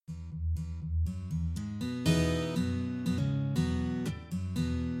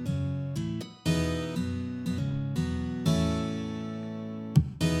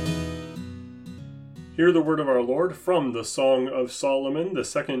Hear the word of our Lord from the Song of Solomon, the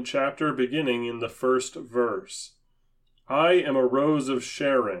 2nd chapter, beginning in the 1st verse. I am a rose of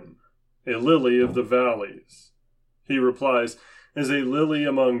Sharon, a lily of the valleys. He replies, as a lily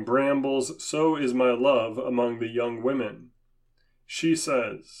among brambles, so is my love among the young women. She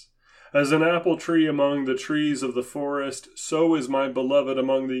says, as an apple tree among the trees of the forest, so is my beloved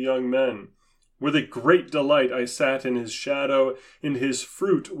among the young men. With a great delight I sat in his shadow, and his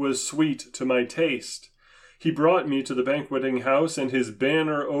fruit was sweet to my taste. He brought me to the banqueting house, and his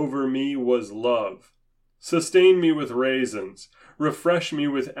banner over me was love. Sustain me with raisins, refresh me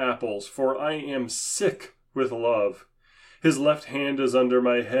with apples, for I am sick with love. His left hand is under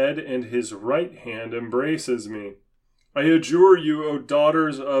my head, and his right hand embraces me. I adjure you, O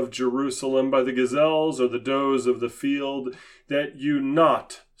daughters of Jerusalem, by the gazelles or the does of the field, that you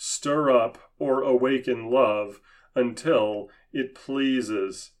not stir up or awaken love until it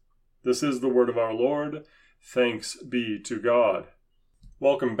pleases. This is the word of our Lord. Thanks be to God.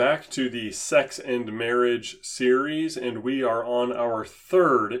 Welcome back to the Sex and Marriage series, and we are on our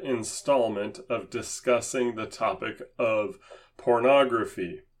 3rd installment of discussing the topic of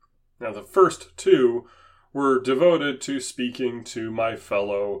pornography. Now, the first 2 were devoted to speaking to my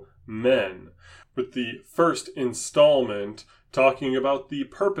fellow men, with the first installment talking about the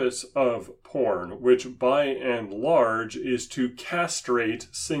purpose of porn, which by and large is to castrate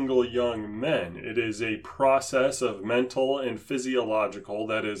single young men. It is a process of mental and physiological,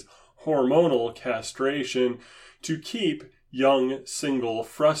 that is, hormonal castration, to keep young, single,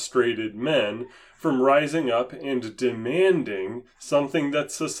 frustrated men from rising up and demanding something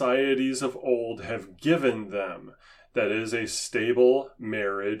that societies of old have given them. That is, a stable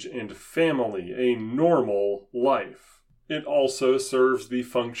marriage and family, a normal life. It also serves the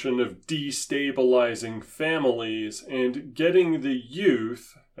function of destabilizing families and getting the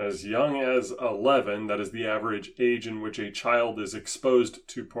youth, as young as 11, that is the average age in which a child is exposed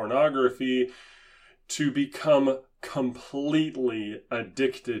to pornography, to become completely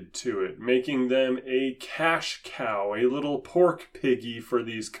addicted to it, making them a cash cow, a little pork piggy for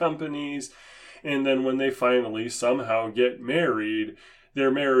these companies. And then when they finally somehow get married,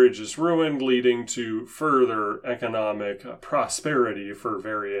 their marriage is ruined, leading to further economic prosperity for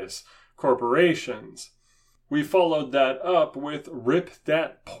various corporations. We followed that up with Rip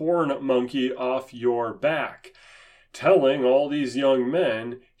That Porn Monkey Off Your Back, telling all these young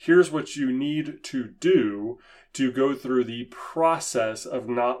men, here's what you need to do to go through the process of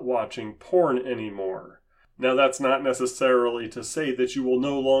not watching porn anymore. Now, that's not necessarily to say that you will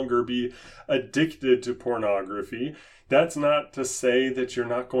no longer be addicted to pornography. That's not to say that you're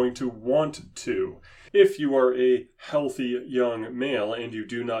not going to want to. If you are a healthy young male and you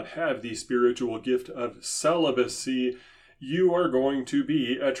do not have the spiritual gift of celibacy, you are going to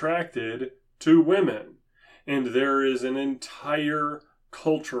be attracted to women. And there is an entire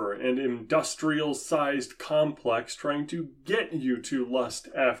culture and industrial-sized complex trying to get you to lust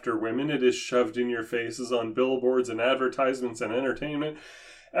after women. It is shoved in your faces on billboards and advertisements and entertainment,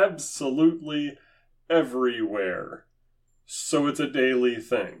 absolutely everywhere. So it's a daily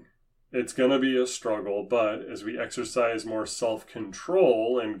thing. It's going to be a struggle, but as we exercise more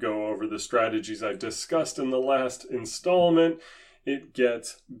self-control and go over the strategies I discussed in the last installment, it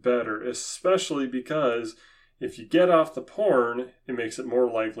gets better, especially because if you get off the porn, it makes it more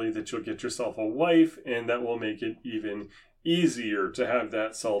likely that you'll get yourself a wife, and that will make it even easier to have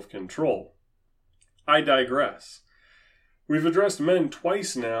that self-control. I digress. We've addressed men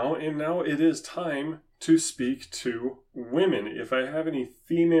twice now, and now it is time to speak to women. If I have any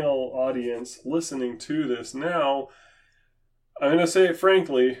female audience listening to this now, I'm going to say it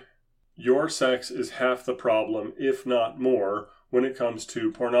frankly, your sex is half the problem, if not more, when it comes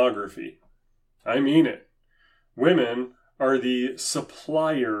to pornography. I mean it. Women are the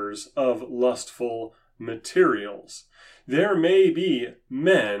suppliers of lustful materials. There may be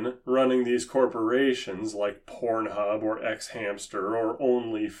men running these corporations like Pornhub or X-Hamster or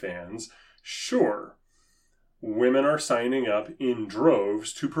OnlyFans. Sure, women are signing up in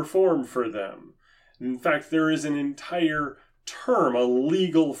droves to perform for them. In fact, there is an entire term, a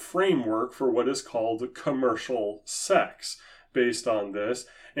legal framework for what is called commercial sex based on this,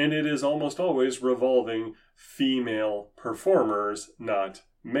 and it is almost always revolving female performers, not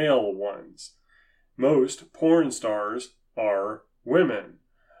male ones. Most porn stars are women.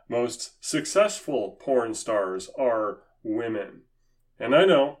 Most successful porn stars are women. And I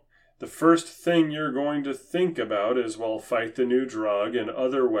know the first thing you're going to think about is, well, Fight the New Drug and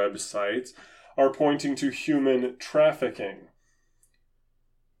other websites are pointing to human trafficking.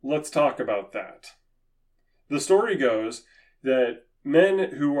 Let's talk about that. The story goes that men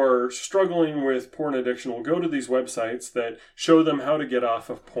who are struggling with porn addiction will go to these websites that show them how to get off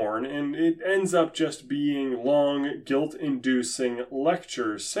of porn, and it ends up just being long, guilt-inducing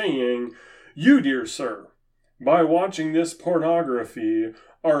lectures saying, "You, dear sir, by watching this pornography,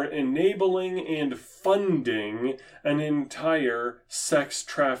 are enabling and funding an entire sex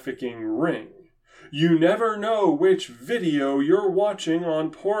trafficking ring. You never know which video you're watching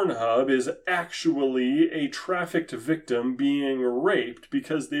on Pornhub is actually a trafficked victim being raped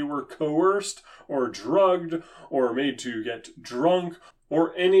because they were coerced or drugged or made to get drunk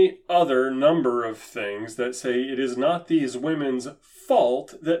or any other number of things that say it is not these women's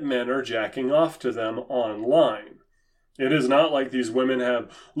fault that men are jacking off to them online. It is not like these women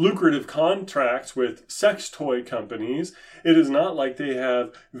have lucrative contracts with sex toy companies. It is not like they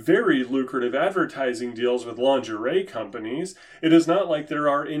have very lucrative advertising deals with lingerie companies. It is not like there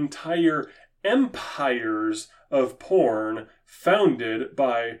are entire empires of porn founded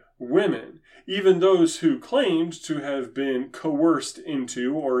by women. Even those who claimed to have been coerced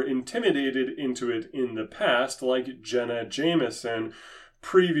into or intimidated into it in the past, like Jenna Jameson,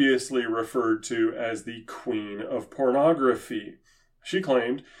 previously referred to as the Queen of Pornography. She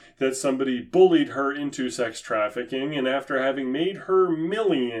claimed that somebody bullied her into sex trafficking, and after having made her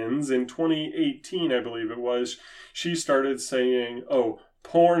millions in 2018, I believe it was, she started saying, "Oh,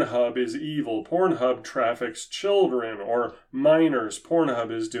 Pornhub is evil. Pornhub traffics children or minors.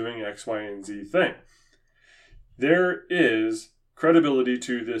 Pornhub is doing X, Y, and Z thing." There is credibility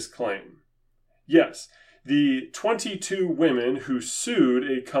to this claim. Yes, the 22 women who sued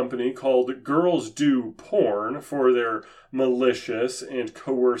a company called Girls Do Porn for their malicious and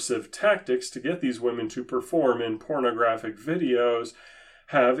coercive tactics to get these women to perform in pornographic videos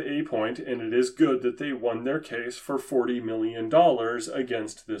have a point, and it is good that they won their case for $40 million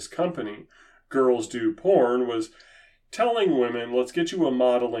against this company. Girls Do Porn was telling women, "Let's get you a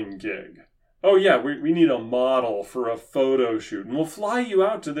modeling gig. Oh yeah, we need a model for a photo shoot, and we'll fly you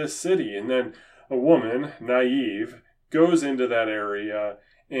out to this city." And then a woman, naive, goes into that area,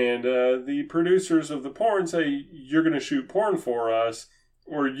 and the producers of the porn say, "You're going to shoot porn for us,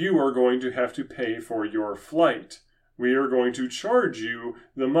 or you are going to have to pay for your flight. We are going to charge you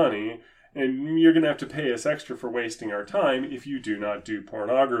the money, and you're going to have to pay us extra for wasting our time if you do not do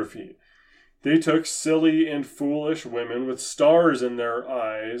pornography." They took silly and foolish women with stars in their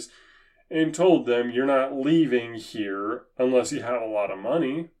eyes and told them, "You're not leaving here unless you have a lot of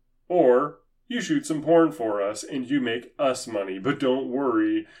money, or you shoot some porn for us and you make us money. But don't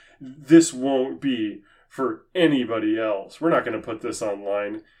worry, this won't be for anybody else. We're not going to put this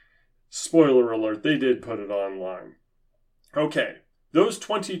online." Spoiler alert, they did put it online. Okay, those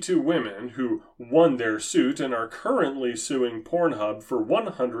 22 women who won their suit and are currently suing Pornhub for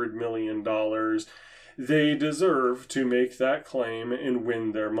 $100 million, they deserve to make that claim and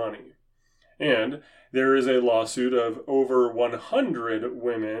win their money. And there is a lawsuit of over 100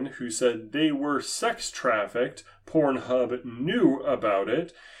 women who said they were sex trafficked, Pornhub knew about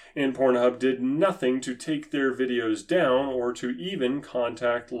it, and Pornhub did nothing to take their videos down or to even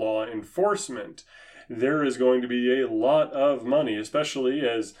contact law enforcement. There is going to be a lot of money, especially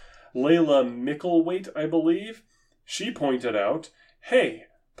as Layla Mickelwaite, I believe, she pointed out, hey,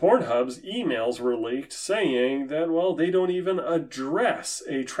 Pornhub's emails were leaked saying that, well, they don't even address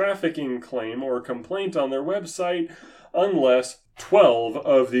a trafficking claim or complaint on their website unless 12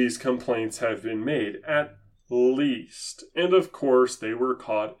 of these complaints have been made at least. And of course, they were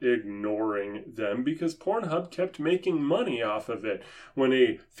caught ignoring them because Pornhub kept making money off of it. When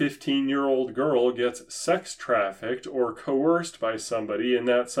a 15-year-old girl gets sex trafficked or coerced by somebody and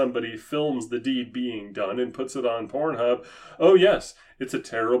that somebody films the deed being done and puts it on Pornhub, oh yes, it's a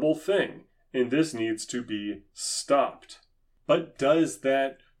terrible thing, and this needs to be stopped. But does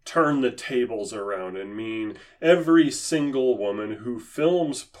that turn the tables around and mean every single woman who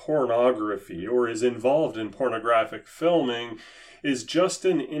films pornography or is involved in pornographic filming is just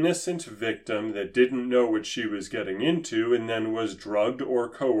an innocent victim that didn't know what she was getting into and then was drugged or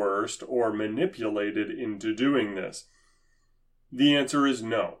coerced or manipulated into doing this? The answer is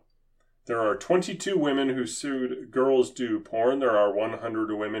no. There are 22 women who sued Girls Do Porn. There are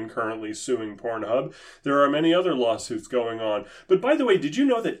 100 women currently suing Pornhub. There are many other lawsuits going on. But by the way, did you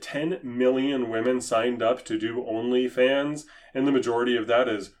know that 10 million women signed up to do OnlyFans? And the majority of that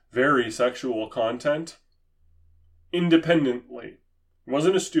is very sexual content? Independently. It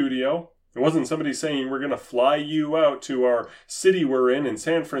wasn't a studio. It wasn't somebody saying, we're going to fly you out to our city we're in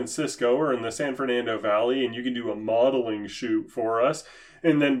San Francisco or in the San Fernando Valley, and you can do a modeling shoot for us.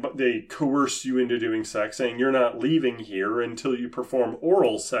 And then they coerce you into doing sex, saying you're not leaving here until you perform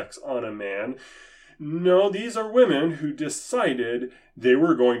oral sex on a man. No, these are women who decided they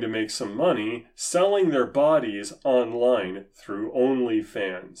were going to make some money selling their bodies online through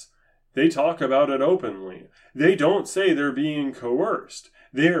OnlyFans. They talk about it openly. They don't say they're being coerced.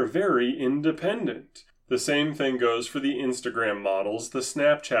 They are very independent. The same thing goes for the Instagram models, the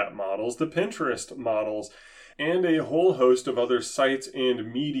Snapchat models, the Pinterest models, and a whole host of other sites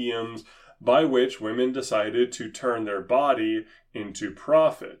and mediums by which women decided to turn their body into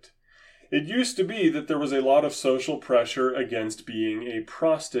profit. It used to be that there was a lot of social pressure against being a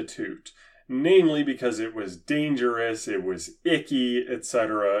prostitute, namely because it was dangerous, it was icky,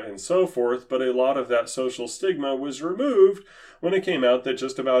 etc., and so forth, but a lot of that social stigma was removed when it came out that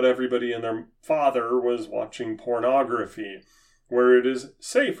just about everybody and their father was watching pornography, where it is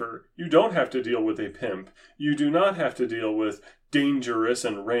safer. You don't have to deal with a pimp. You do not have to deal with dangerous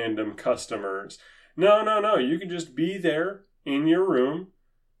and random customers. No. You can just be there in your room,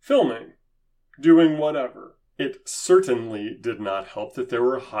 filming, doing whatever. It certainly did not help that there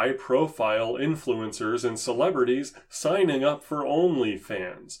were high-profile influencers and celebrities signing up for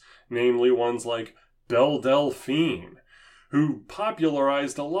OnlyFans, namely ones like Belle Delphine, who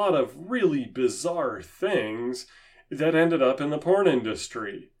popularized a lot of really bizarre things that ended up in the porn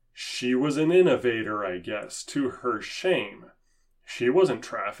industry. She was an innovator, I guess, to her shame. She wasn't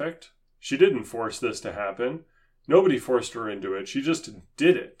trafficked. She didn't force this to happen. Nobody forced her into it. She just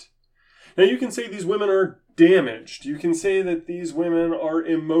did it. Now you can say these women are damaged. You can say that these women are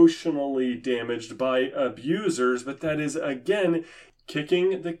emotionally damaged by abusers, but that is, again,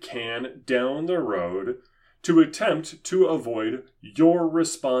 kicking the can down the road to attempt to avoid your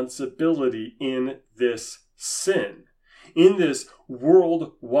responsibility in this sin, in this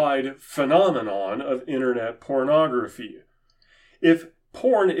worldwide phenomenon of internet pornography. If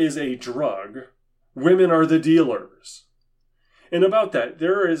porn is a drug, women are the dealers. And about that,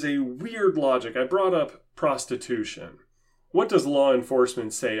 there is a weird logic. I brought up prostitution. What does law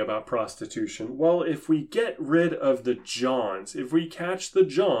enforcement say about prostitution? Well, if we get rid of the Johns, if we catch the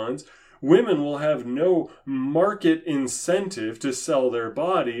Johns, women will have no market incentive to sell their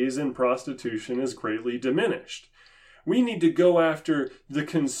bodies, and prostitution is greatly diminished. We need to go after the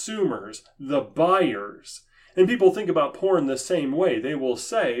consumers, the buyers. And people think about porn the same way. They will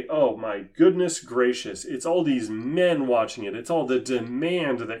say, oh my goodness gracious, it's all these men watching it. It's all the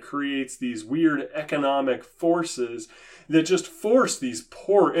demand that creates these weird economic forces that just force these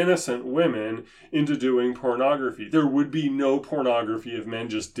poor innocent women into doing pornography. There would be no pornography if men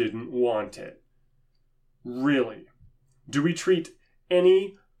just didn't want it. Really? Do we treat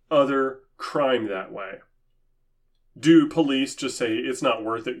any other crime that way? Do police just say it's not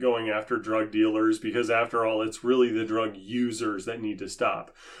worth it going after drug dealers because, after all, it's really the drug users that need to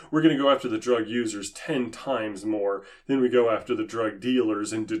stop? We're going to go after the drug users 10 times more than we go after the drug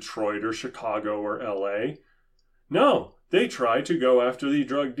dealers in Detroit or Chicago or LA. No, they try to go after the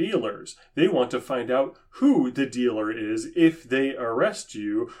drug dealers. They want to find out who the dealer is if they arrest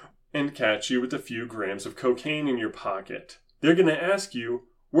you and catch you with a few grams of cocaine in your pocket. They're going to ask you,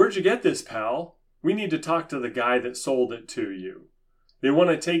 where'd you get this, pal? We need to talk to the guy that sold it to you. They want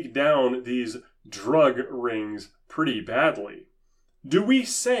to take down these drug rings pretty badly. Do we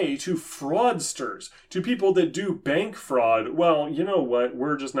say to fraudsters, to people that do bank fraud, well, you know what,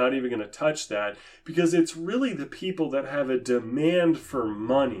 we're just not even going to touch that, because it's really the people that have a demand for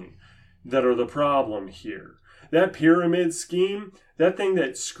money that are the problem here. That pyramid scheme, that thing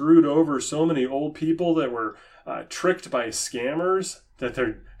that screwed over so many old people that were tricked by scammers, that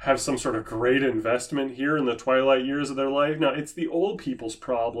they have some sort of great investment here in the twilight years of their life. Now, it's the old people's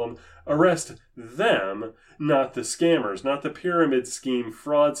problem. Arrest them, not the scammers, not the pyramid scheme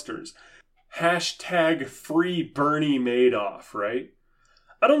fraudsters. Hashtag free Bernie Madoff, right?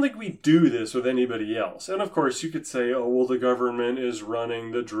 I don't think we do this with anybody else. And of course, you could say, oh, well, the government is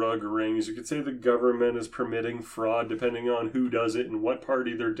running the drug rings. You could say the government is permitting fraud depending on who does it and what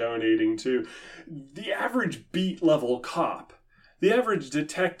party they're donating to. The average beat level cop, the average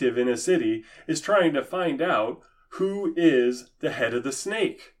detective in a city, is trying to find out who is the head of the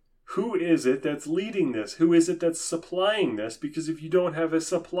snake. Who is it that's leading this? Who is it that's supplying this? Because if you don't have a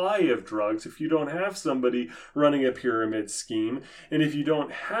supply of drugs, if you don't have somebody running a pyramid scheme, and if you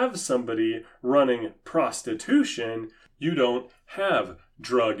don't have somebody running prostitution, you don't have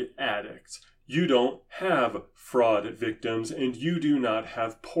drug addicts. You don't have fraud victims, and you do not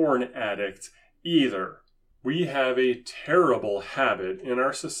have porn addicts either. We have a terrible habit in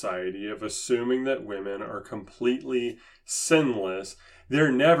our society of assuming that women are completely sinless.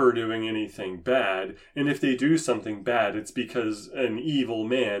 They're never doing anything bad, and if they do something bad, it's because an evil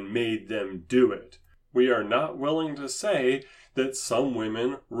man made them do it. we are not willing to say that some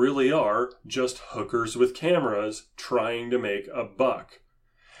women really are just hookers with cameras trying to make a buck.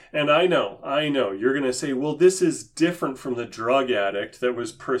 And I know, you're going to say, well, this is different from the drug addict that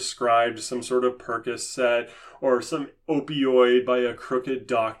was prescribed some sort of Percocet or some opioid by a crooked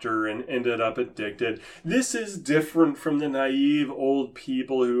doctor and ended up addicted. This is different from the naive old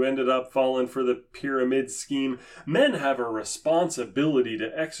people who ended up falling for the pyramid scheme. Men have a responsibility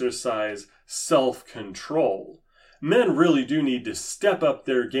to exercise self-control. Men really do need to step up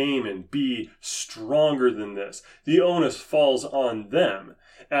their game and be stronger than this. The onus falls on them.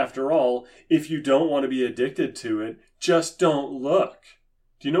 After all, if you don't want to be addicted to it, just don't look.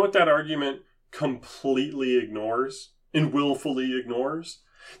 Do you know what that argument completely ignores and willfully ignores?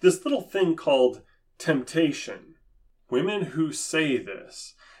 This little thing called temptation. Women who say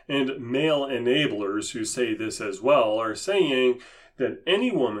this, and male enablers who say this as well, are saying that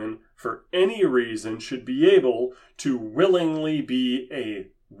any woman, for any reason, should be able to willingly be a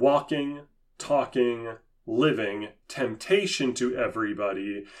walking, talking, living temptation to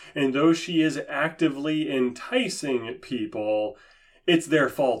everybody, and though she is actively enticing people, it's their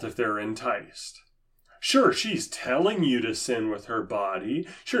fault if they're enticed. Sure, she's telling you to sin with her body.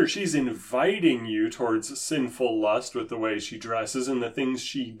 Sure, she's inviting you towards sinful lust with the way she dresses and the things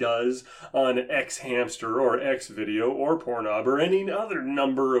she does on X Hamster or X Video or Pornhub or any other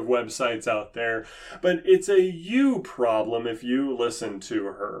number of websites out there, but it's a you problem if you listen to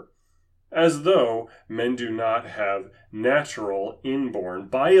her. As though men do not have natural, inborn,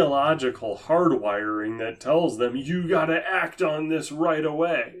 biological hardwiring that tells them you gotta act on this right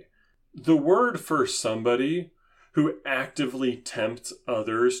away. The word for somebody who actively tempts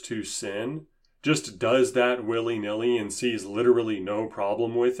others to sin, just does that willy-nilly and sees literally no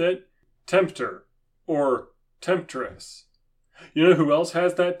problem with it, tempter or temptress. You know who else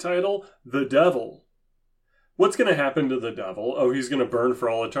has that title? The devil. What's going to happen to the devil? Oh, he's going to burn for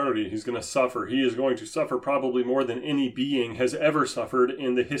all eternity. He's going to suffer. He is going to suffer probably more than any being has ever suffered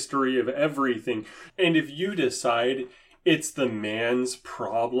in the history of everything. And if you decide it's the man's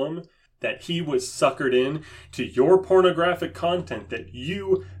problem that he was suckered in to your pornographic content that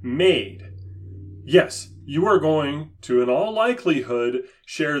you made, yes, you are going to, in all likelihood,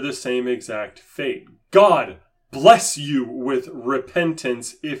 share the same exact fate. God bless you with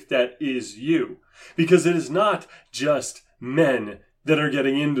repentance if that is you. Because it is not just men that are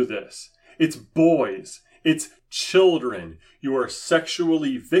getting into this. It's boys. It's children. You are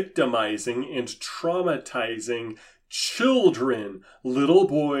sexually victimizing and traumatizing children. Little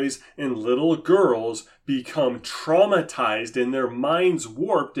boys and little girls become traumatized and their minds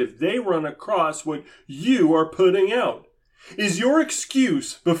warped if they run across what you are putting out. Is your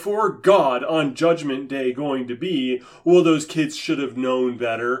excuse before God on Judgment Day going to be, well, those kids should have known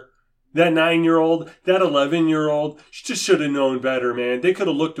better? That 9-year-old, that 11-year-old, just should have known better, man. They could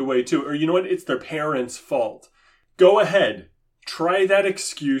have looked away too. Or you know what? It's their parents' fault. Go ahead. Try that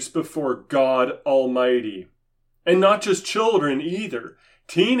excuse before God Almighty. And not just children either.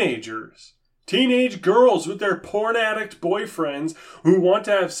 Teenagers. Teenage girls with their porn addict boyfriends who want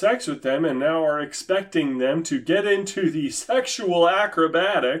to have sex with them and now are expecting them to get into the sexual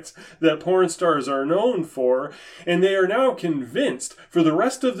acrobatics that porn stars are known for, and they are now convinced for the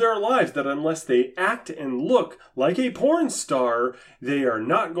rest of their lives that unless they act and look like a porn star, they are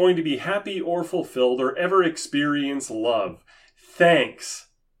not going to be happy or fulfilled or ever experience love. Thanks.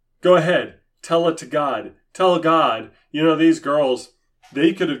 Go ahead. Tell it to God. Tell God, you know, these girls,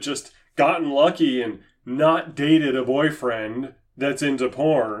 they could have just gotten lucky and not dated a boyfriend that's into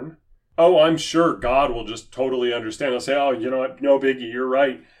porn. Oh, I'm sure God will just totally understand. He'll say, oh, you know what? No biggie. You're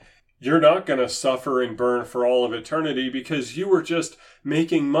right. You're not going to suffer and burn for all of eternity because you were just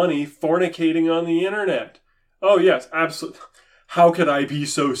making money fornicating on the internet. Oh, yes, absolutely. How could I be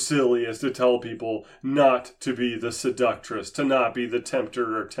so silly as to tell people not to be the seductress, to not be the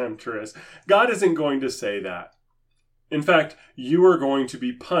tempter or temptress? God isn't going to say that. In fact, you are going to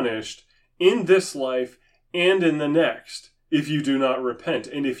be punished in this life and in the next if you do not repent.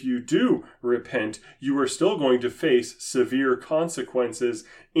 And if you do repent, you are still going to face severe consequences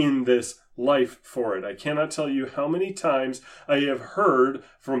in this life for it. I cannot tell you how many times I have heard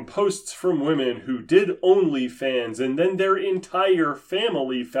from posts from women who did OnlyFans and then their entire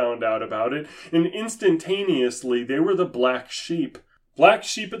family found out about it, and instantaneously they were the black sheep. Black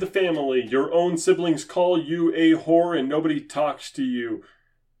sheep of the family. Your own siblings call you a whore and nobody talks to you.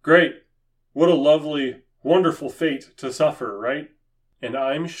 Great. What a lovely, wonderful fate to suffer, right? And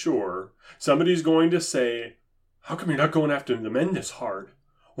I'm sure somebody's going to say, how come you're not going after the men this hard?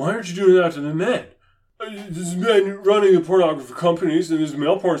 Why aren't you doing that to the men? There's men running the pornography companies and there's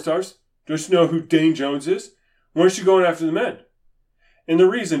male porn stars. Don't you know who Dane Jones is? Why aren't you going after the men? And the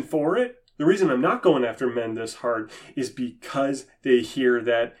reason for it, the reason I'm not going after men this hard, is because they hear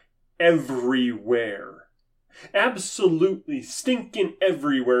that everywhere. Absolutely stinking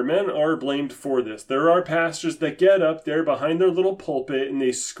everywhere. Men are blamed for this. There are pastors that get up there behind their little pulpit and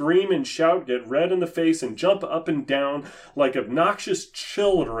they scream and shout, get red in the face, and jump up and down like obnoxious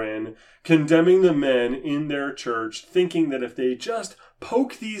children, condemning the men in their church, thinking that if they just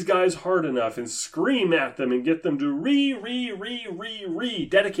poke these guys hard enough and scream at them and get them to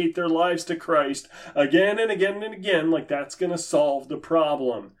dedicate their lives to Christ again and again and again, like that's going to solve the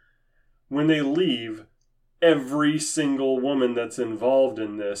problem. When they leave every single woman that's involved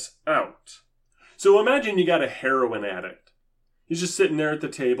in this out. So imagine you got a heroin addict. He's just sitting there at the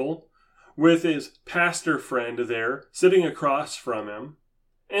table with his pastor friend there, sitting across from him,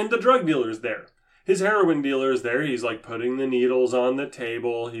 and the drug dealer's there. His heroin dealer is there. He's like putting the needles on the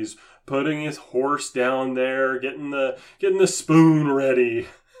table. He's putting his horse down there, getting the spoon ready,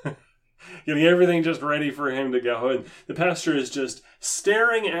 getting everything just ready for him to go. And the pastor is just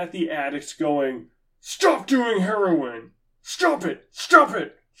staring at the addict going, "Stop doing heroin! Stop it! Stop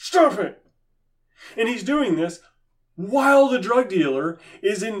it! Stop it!" And he's doing this while the drug dealer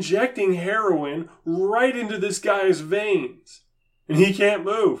is injecting heroin right into this guy's veins. And he can't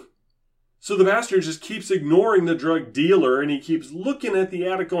move. So the pastor just keeps ignoring the drug dealer and he keeps looking at the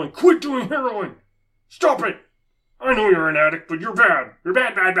addict going, "Quit doing heroin! Stop it! I know you're an addict, but you're bad. You're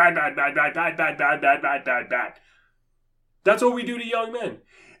bad, bad, bad, bad, bad, bad, bad, bad, bad, bad, bad, bad, bad." That's what we do to young men.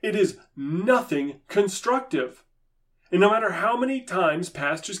 It is nothing constructive. And no matter how many times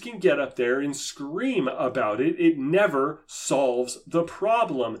pastors can get up there and scream about it, it never solves the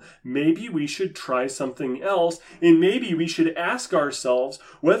problem. Maybe we should try something else, and maybe we should ask ourselves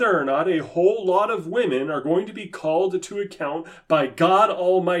whether or not a whole lot of women are going to be called to account by God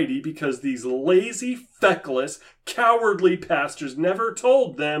Almighty because these lazy, feckless, cowardly pastors never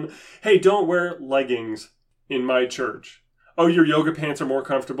told them, "Hey, don't wear leggings in my church. Oh, your yoga pants are more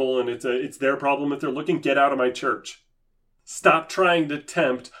comfortable and it's their problem if they're looking. Get out of my church. Stop trying to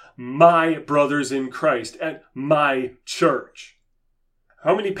tempt my brothers in Christ at my church."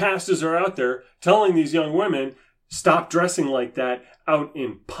 How many pastors are out there telling these young women, "Stop dressing like that out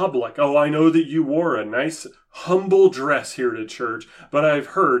in public. Oh, I know that you wore a nice, humble dress here to church, but I've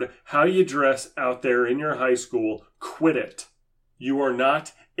heard how you dress out there in your high school. Quit it. You are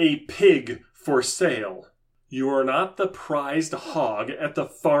not a pig for sale. You are not the prized hog at the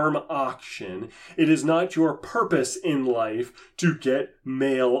farm auction. It is not your purpose in life to get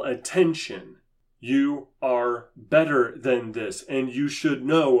male attention. You are better than this, and you should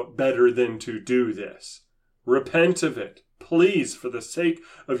know better than to do this. Repent of it, please, for the sake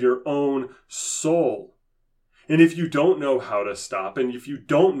of your own soul." And if you don't know how to stop, and if you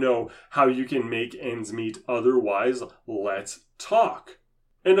don't know how you can make ends meet otherwise, let's talk.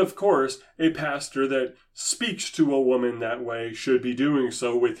 And of course, a pastor that speaks to a woman that way should be doing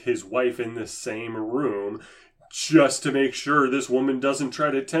so with his wife in the same room, just to make sure this woman doesn't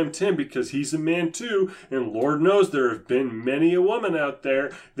try to tempt him, because he's a man too, and Lord knows there have been many a woman out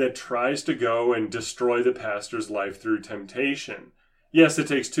there that tries to go and destroy the pastor's life through temptation. Yes, it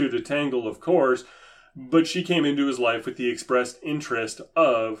takes two to tangle, of course, but she came into his life with the expressed interest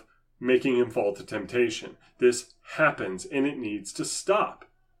of making him fall to temptation. This happens, and it needs to stop.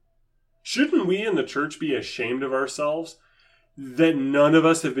 Shouldn't we in the church be ashamed of ourselves that none of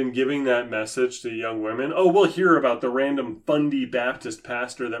us have been giving that message to young women? Oh, we'll hear about the random fundy Baptist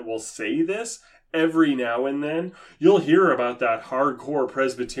pastor that will say this every now and then. You'll hear about that hardcore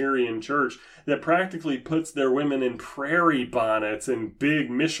Presbyterian church that practically puts their women in prairie bonnets and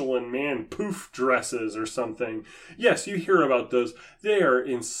big Michelin Man poof dresses or something. Yes, you hear about those. They are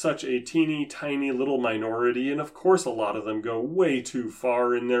in such a teeny tiny little minority, and of course a lot of them go way too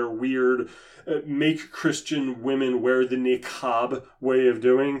far in their weird make Christian women wear the niqab way of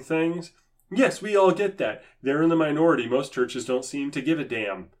doing things. Yes, we all get that. They're in the minority. Most churches don't seem to give a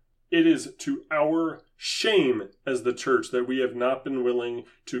damn. It is to our shame as the church that we have not been willing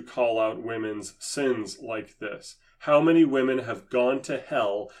to call out women's sins like this. How many women have gone to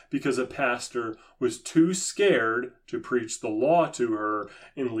hell because a pastor was too scared to preach the law to her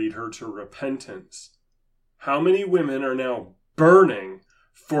and lead her to repentance? How many women are now burning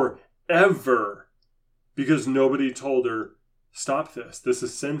forever because nobody told her, "Stop this, this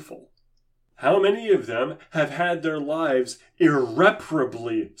is sinful"? How many of them have had their lives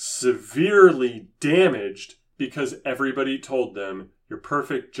irreparably, severely damaged because everybody told them, "You're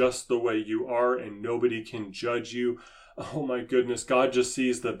perfect just the way you are and nobody can judge you"? Oh my goodness, God just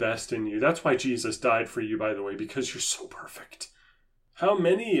sees the best in you. That's why Jesus died for you, by the way, because you're so perfect. How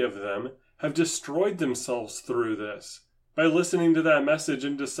many of them have destroyed themselves through this by listening to that message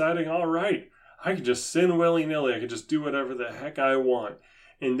and deciding, all right, I can just sin willy-nilly. I can just do whatever the heck I want.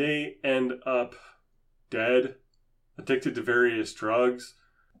 And they end up dead, addicted to various drugs,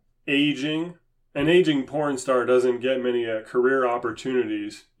 aging. An aging porn star doesn't get many career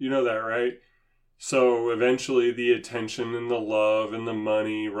opportunities. You know that, right? So eventually the attention and the love and the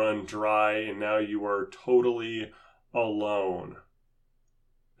money run dry, and now you are totally alone.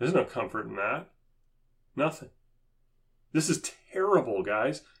 There's no comfort in that. Nothing. This is terrible,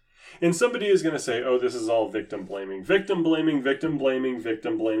 guys. And somebody is going to say, oh, this is all victim blaming. Victim blaming, victim blaming,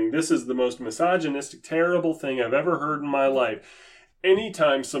 victim blaming. This is the most misogynistic, terrible thing I've ever heard in my life.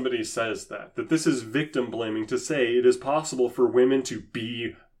 Anytime somebody says that this is victim blaming, to say it is possible for women to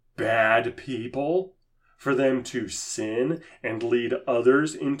be bad people, for them to sin and lead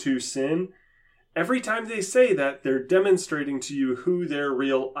others into sin, every time they say that, they're demonstrating to you who their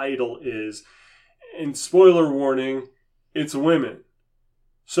real idol is. And spoiler warning, it's women.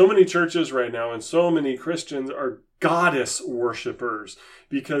 So many churches right now and so many Christians are goddess worshippers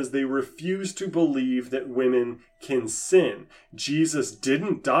because they refuse to believe that women can sin. Jesus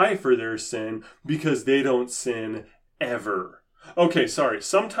didn't die for their sin because they don't sin ever. Okay, sorry.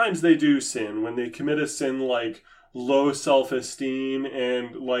 Sometimes they do sin when they commit a sin like low self-esteem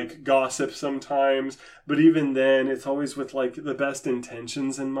and like gossip sometimes. But even then, it's always with like the best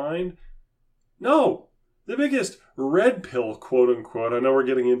intentions in mind. No. The biggest red pill, quote unquote, I know we're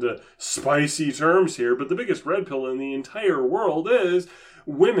getting into spicy terms here, but the biggest red pill in the entire world is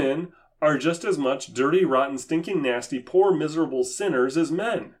women are just as much dirty, rotten, stinking, nasty, poor, miserable sinners as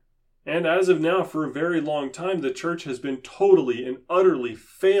men. And as of now, for a very long time, the church has been totally and utterly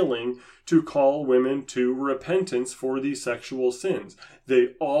failing to call women to repentance for these sexual sins. They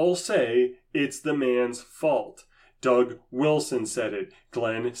all say it's the man's fault. Doug Wilson said it.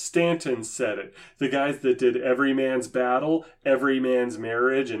 Glenn Stanton said it. The guys that did Every Man's Battle, Every Man's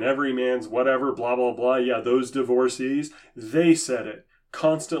Marriage, and Every Man's whatever, blah, blah, blah. Yeah, those divorcees, they said it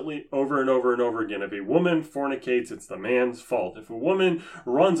constantly over and over and over again. If a woman fornicates, it's the man's fault. If a woman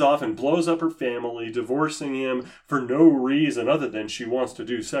runs off and blows up her family, divorcing him for no reason other than she wants to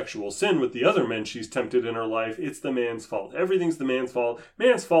do sexual sin with the other men she's tempted in her life, it's the man's fault. Everything's the man's fault.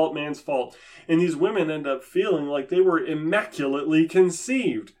 Man's fault, man's fault. And these women end up feeling like they were immaculately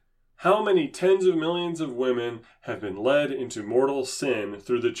conceived. How many tens of millions of women have been led into mortal sin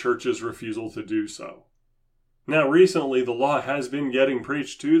through the church's refusal to do so? Now, recently, the law has been getting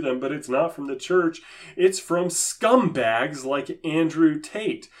preached to them, but it's not from the church. It's from scumbags like Andrew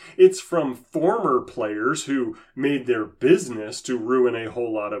Tate. It's from former players who made their business to ruin a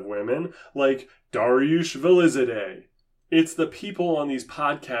whole lot of women, like Dariush Velizadeh. It's the people on these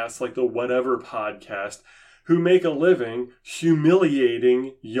podcasts, like the Whatever podcast, who make a living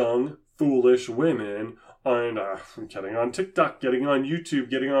humiliating young, foolish women on getting on TikTok, getting on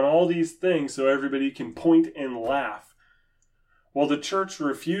YouTube, getting on all these things so everybody can point and laugh. While the church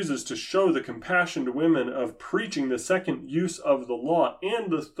refuses to show the compassion to women of preaching the second use of the law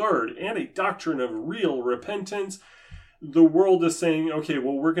and the third, and a doctrine of real repentance, the world is saying, okay,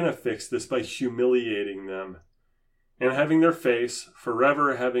 well, we're going to fix this by humiliating them. And having their face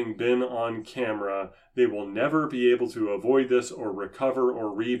forever having been on camera, they will never be able to avoid this or recover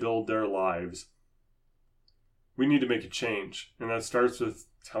or rebuild their lives. We need to make a change. And that starts with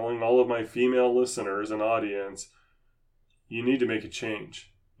telling all of my female listeners and audience, you need to make a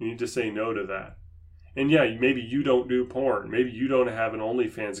change. You need to say no to that. And yeah, maybe you don't do porn. Maybe you don't have an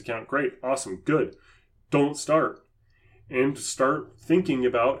OnlyFans account. Great, awesome, good. Don't start. And start thinking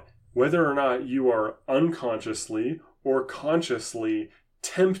about whether or not you are unconsciously or consciously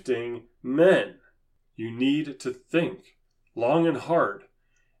tempting men. You need to think long and hard.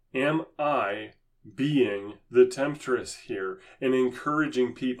 Am I being the temptress here and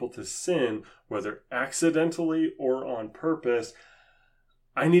encouraging people to sin, whether accidentally or on purpose?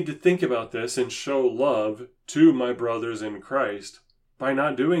 I need to think about this and show love to my brothers in Christ by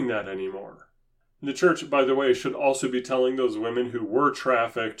not doing that anymore. The church, by the way, should also be telling those women who were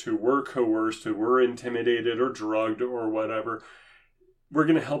trafficked, who were coerced, who were intimidated or drugged or whatever, we're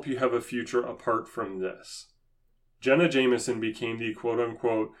going to help you have a future apart from this. Jenna Jameson became the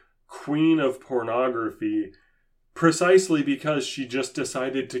quote-unquote queen of pornography precisely because she just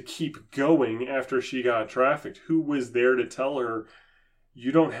decided to keep going after she got trafficked. Who was there to tell her,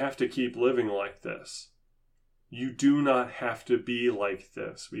 you don't have to keep living like this? You do not have to be like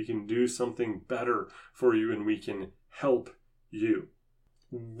this. We can do something better for you and we can help you.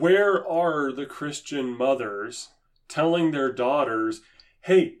 Where are the Christian mothers telling their daughters,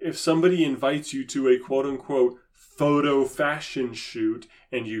 hey, if somebody invites you to a quote-unquote photo fashion shoot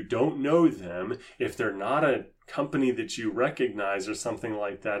and you don't know them, if they're not a company that you recognize or something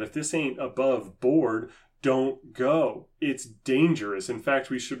like that, if this ain't above board, don't go. It's dangerous. In fact,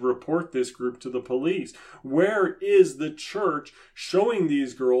 we should report this group to the police. Where is the church showing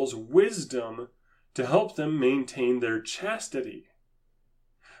these girls wisdom to help them maintain their chastity?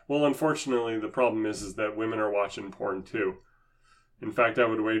 Well, unfortunately, the problem is that women are watching porn too. In fact, I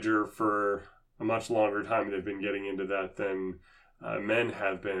would wager for a much longer time they've been getting into that than men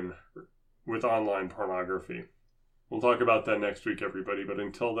have been with online pornography. We'll talk about that next week, everybody. But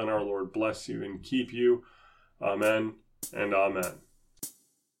until then, our Lord bless you and keep you. Amen and amen.